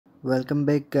Welcome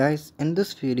back guys. In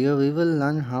this video we will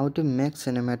learn how to make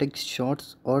cinematic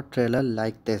shots or trailer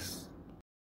like this.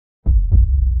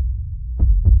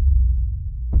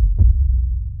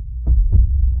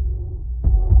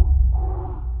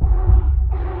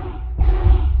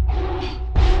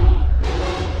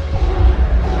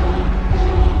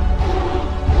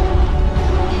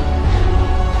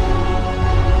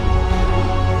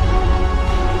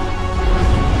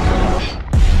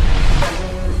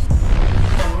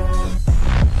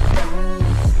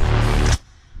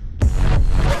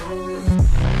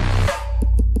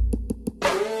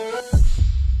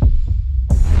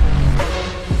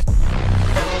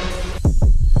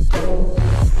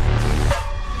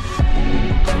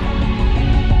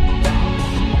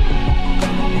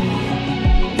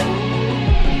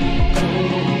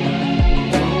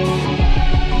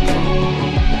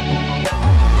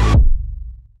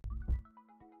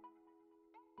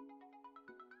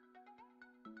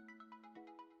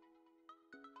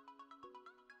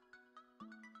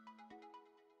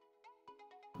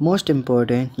 Most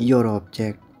important, your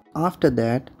object. After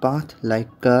that, path like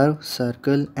curve,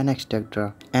 circle and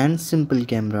etc. and simple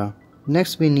camera.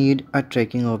 Next we need a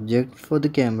tracking object for the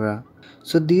camera.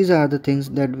 So these are the things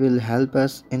that will help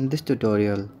us in this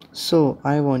tutorial. So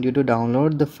I want you to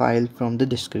download the file from the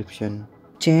description.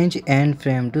 Change end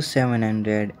frame to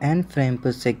 700 and frame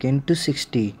per second to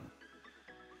 60.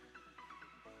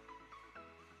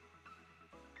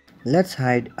 Let's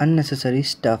hide unnecessary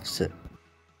stuffs.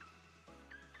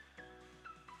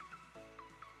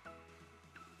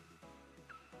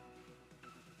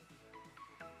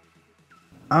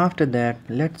 After that,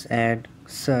 let's add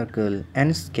circle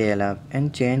and scale up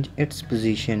and change its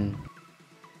position.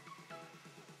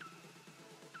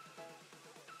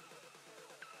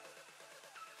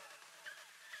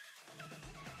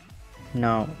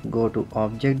 Now go to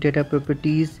object data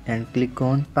properties and click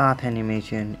on path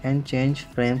animation and change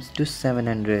frames to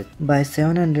 700. By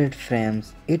 700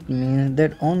 frames, it means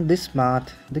that on this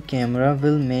path, the camera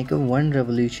will make a one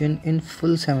revolution in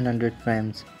full 700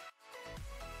 frames.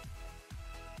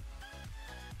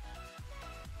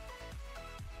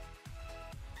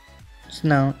 So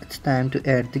now it's time to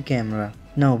add the camera.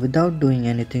 Now without doing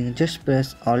anything, just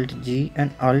press Alt G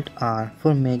and Alt R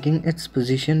for making its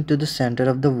position to the center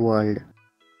of the world.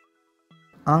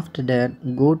 After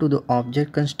that, go to the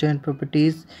object constraint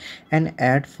properties and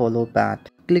add follow path.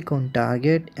 Click on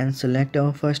target and select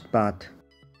our first path.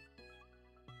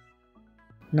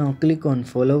 Now click on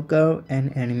follow curve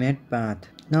and animate path.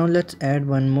 Now let's add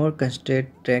one more constraint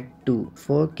track 2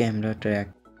 for camera track.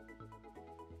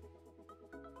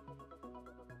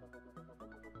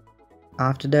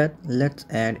 After that, let's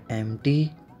add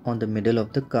empty on the middle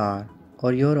of the car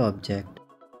or your object.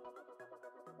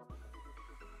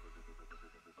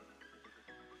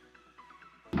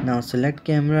 Now select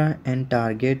camera and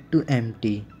target to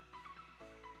empty.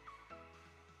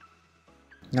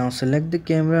 Now select the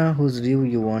camera whose view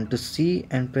you want to see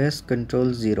and press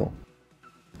Ctrl 0.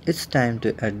 It's time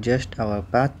to adjust our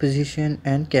path position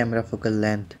and camera focal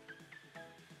length.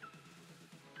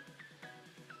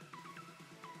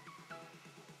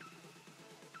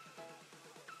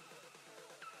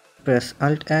 Press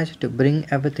Alt H to bring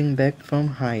everything back from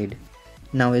hide.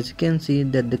 Now as you can see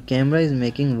that the camera is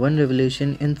making one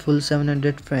revolution in full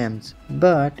 700 frames,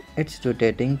 but it's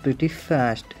rotating pretty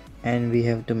fast and we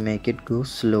have to make it go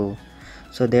slow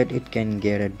so that it can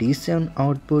get a decent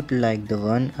output like the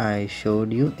one I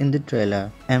showed you in the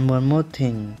trailer. And one more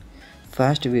thing,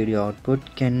 fast video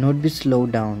output cannot be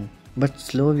slowed down, but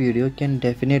slow video can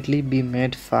definitely be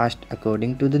made fast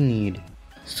according to the need.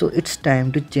 So it's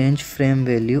time to change frame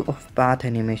value of path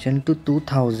animation to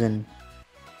 2000.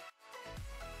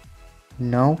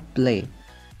 Now play.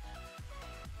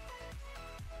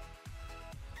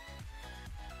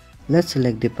 Let's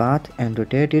select the path and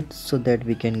rotate it so that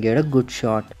we can get a good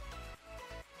shot.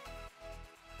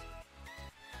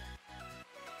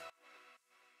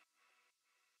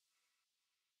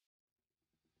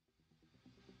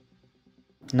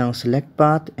 Now select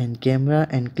path and camera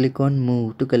and click on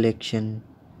move to collection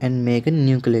and make a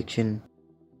new collection.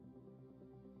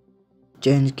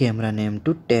 Change camera name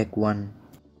to take 1.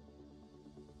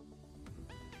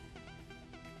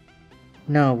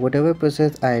 Now whatever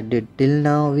process I did till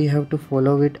now, we have to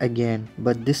follow it again,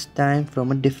 but this time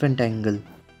from a different angle.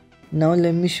 Now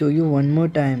let me show you one more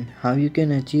time how you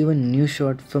can achieve a new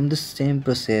shot from the same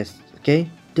process. Okay,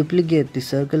 duplicate the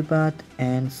circle path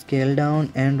and scale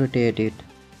down and rotate it.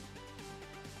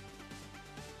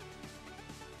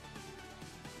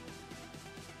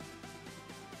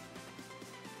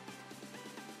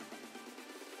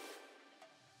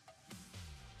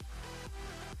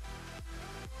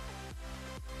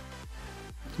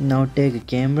 Now take a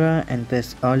camera and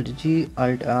press Alt G,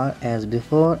 Alt R as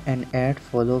before and add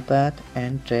follow path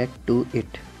and track to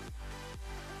it.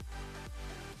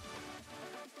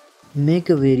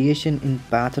 Make a variation in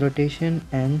path rotation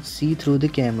and see through the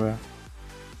camera.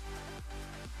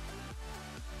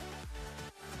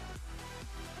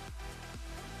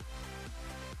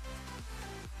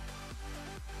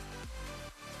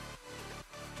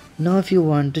 Now if you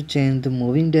want to change the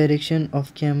moving direction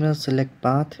of camera, select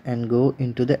path and go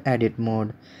into the edit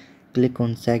mode. Click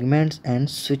on segments and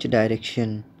switch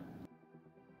direction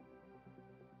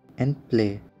and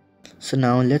play. So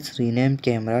now let's rename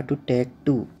camera to take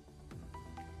 2.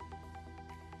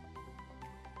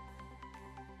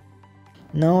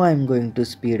 Now I am going to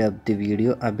speed up the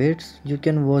video a bit. You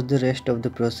can watch the rest of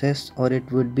the process, or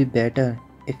it would be better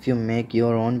if you make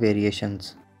your own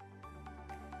variations.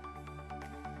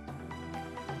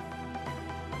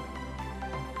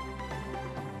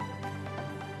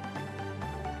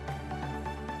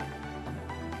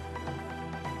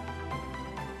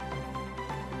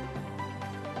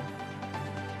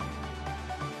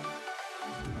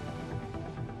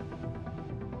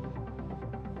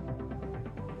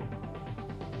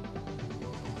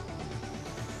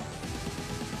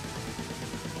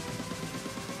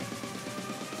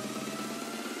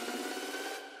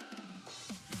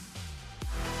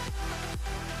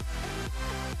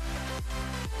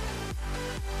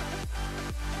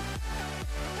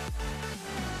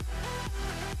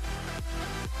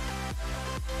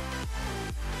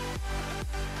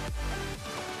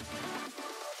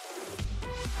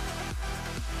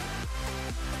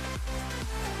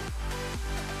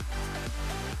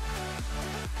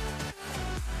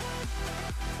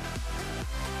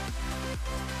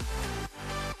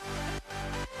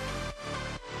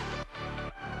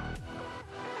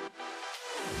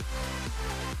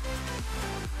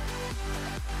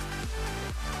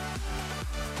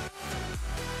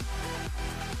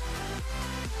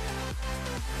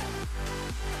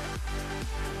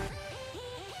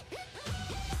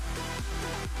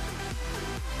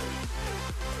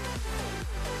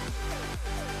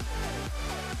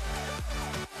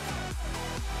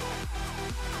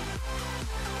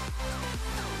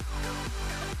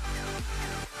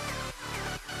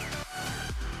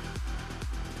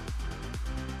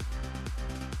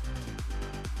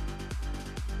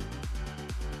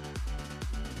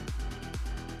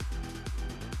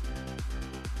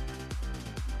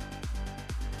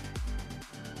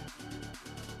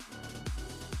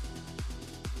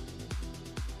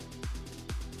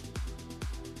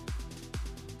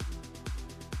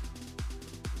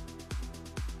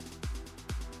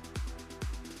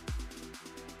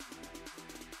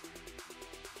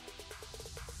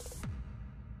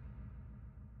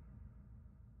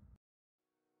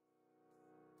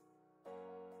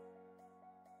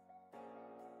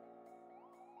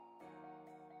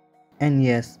 And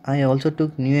yes, I also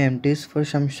took new empties for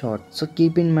some shots. So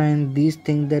keep in mind these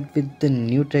things, that with the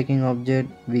new tracking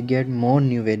object we get more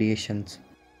new variations.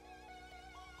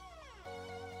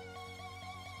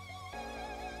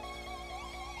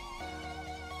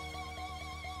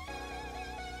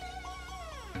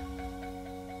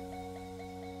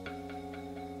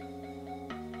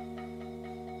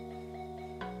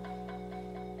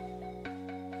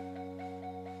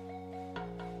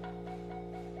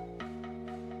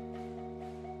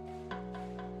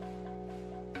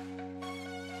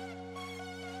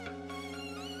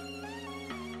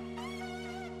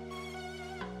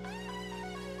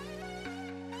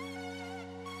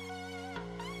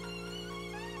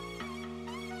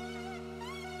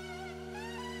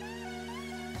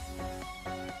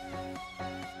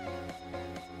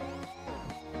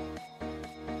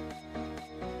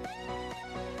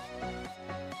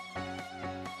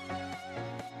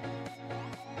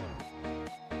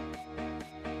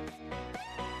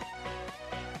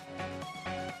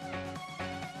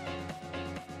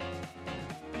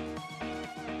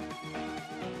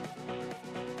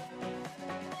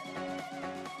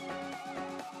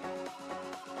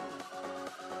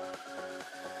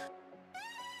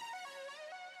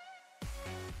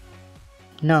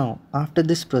 Now, after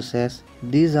this process,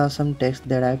 these are some texts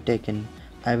that I've taken.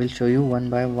 I will show you one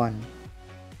by one.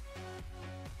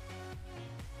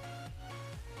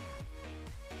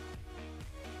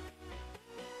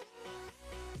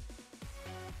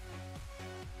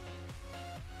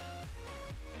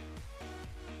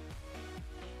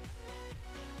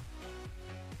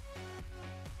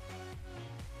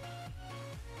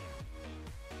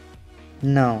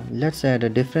 Now, let's add a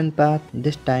different path,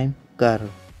 this time curve.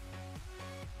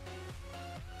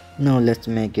 Now let's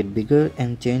make it bigger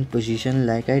and change position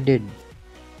like I did.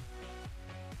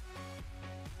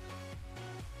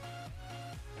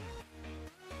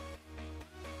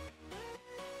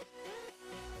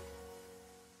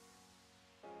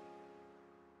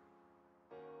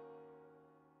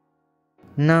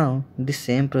 Now the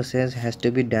same process has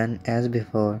to be done as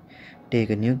before.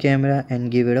 Take a new camera and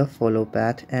give it a follow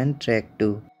path and track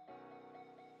too.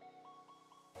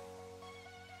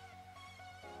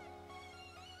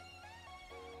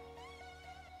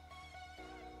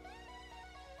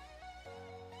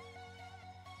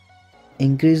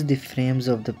 Increase the frames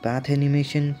of the path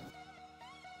animation.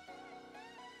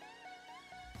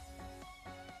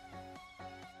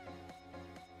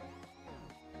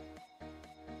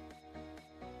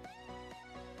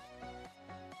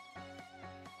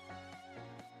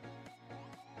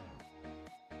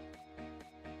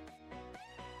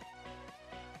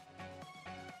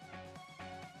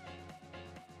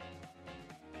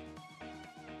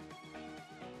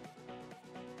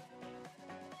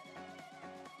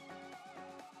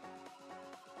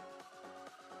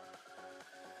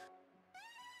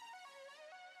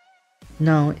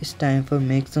 Now it's time for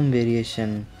make some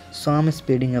variation. So I'm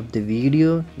speeding up the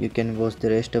video. You can watch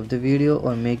the rest of the video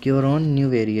or make your own new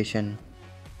variation.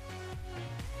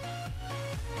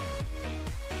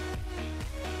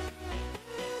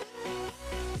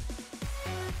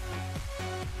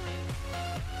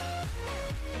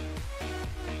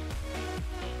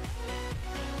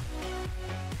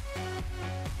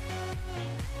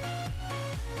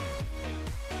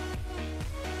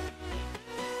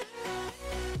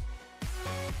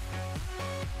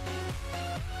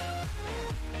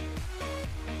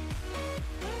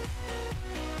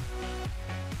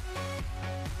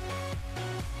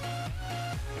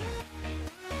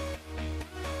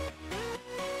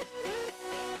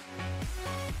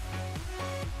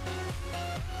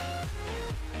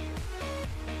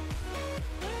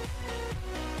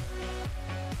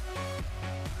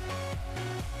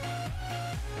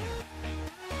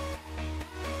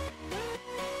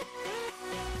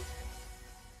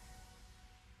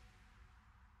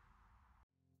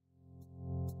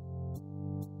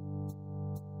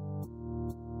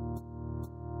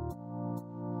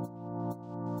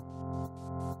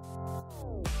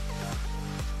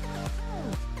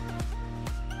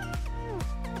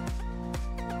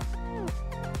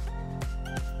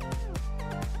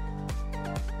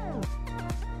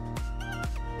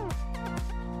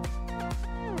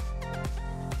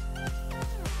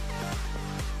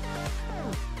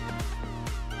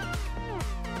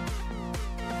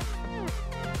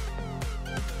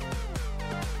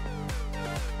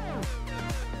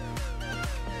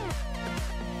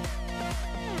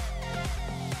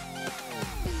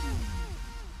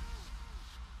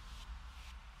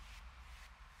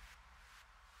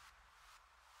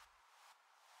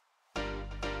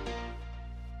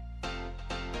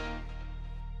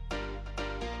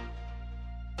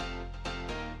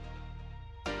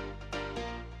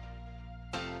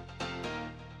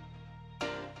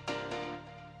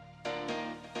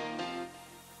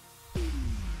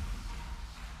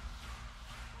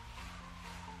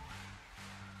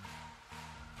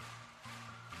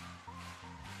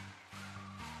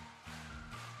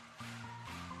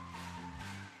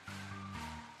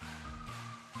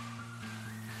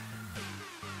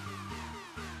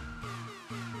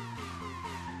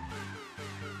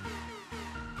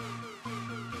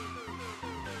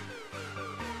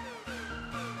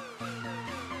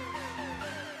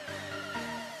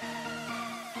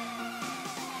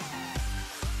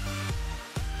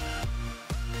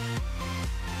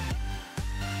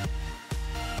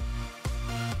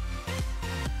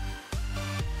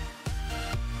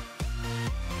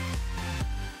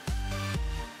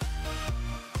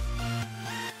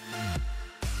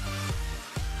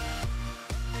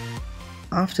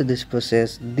 After this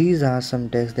process, these are some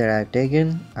takes that I've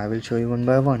taken. I will show you one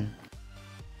by one.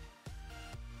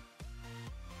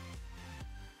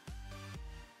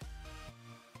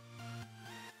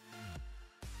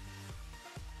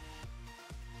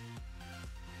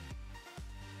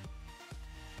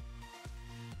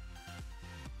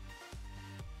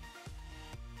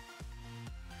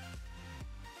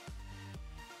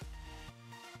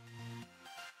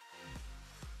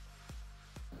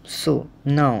 So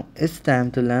now it's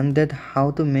time to learn that how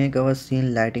to make our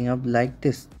scene lighting up like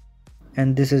this.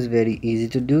 And this is very easy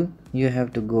to do. You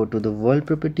have to go to the world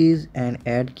properties and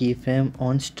add keyframe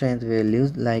on strength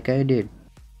values like I did.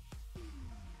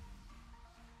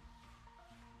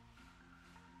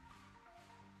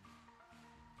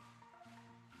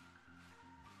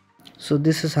 So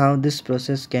this is how this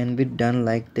process can be done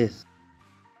like this.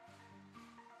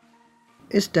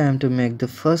 It's time to make the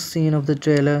first scene of the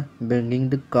trailer, bringing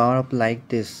the car up like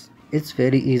this. It's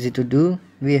very easy to do.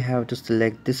 We have to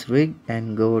select this rig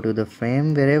and go to the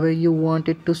frame wherever you want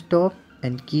it to stop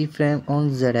and keyframe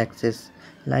on Z axis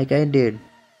like I did.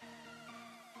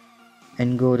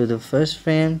 and go to the first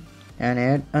frame and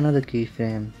add another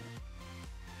keyframe.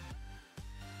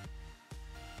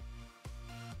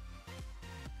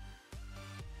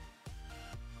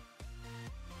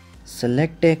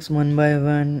 Select text one by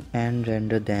one and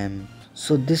render them.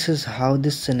 So this is how the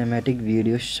cinematic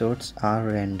video shots are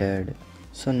rendered.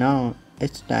 So now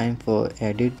it's time for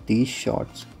edit these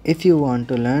shots. If you want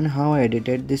to learn how I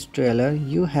edited this trailer,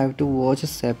 you have to watch a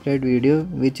separate video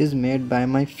which is made by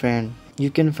my friend. You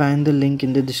can find the link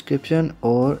in the description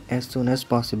or as soon as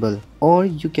possible. Or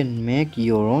you can make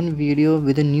your own video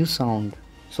with a new sound.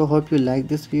 So hope you like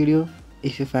this video.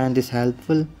 If you find this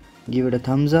helpful, give it a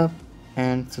thumbs up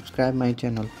and subscribe my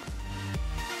channel.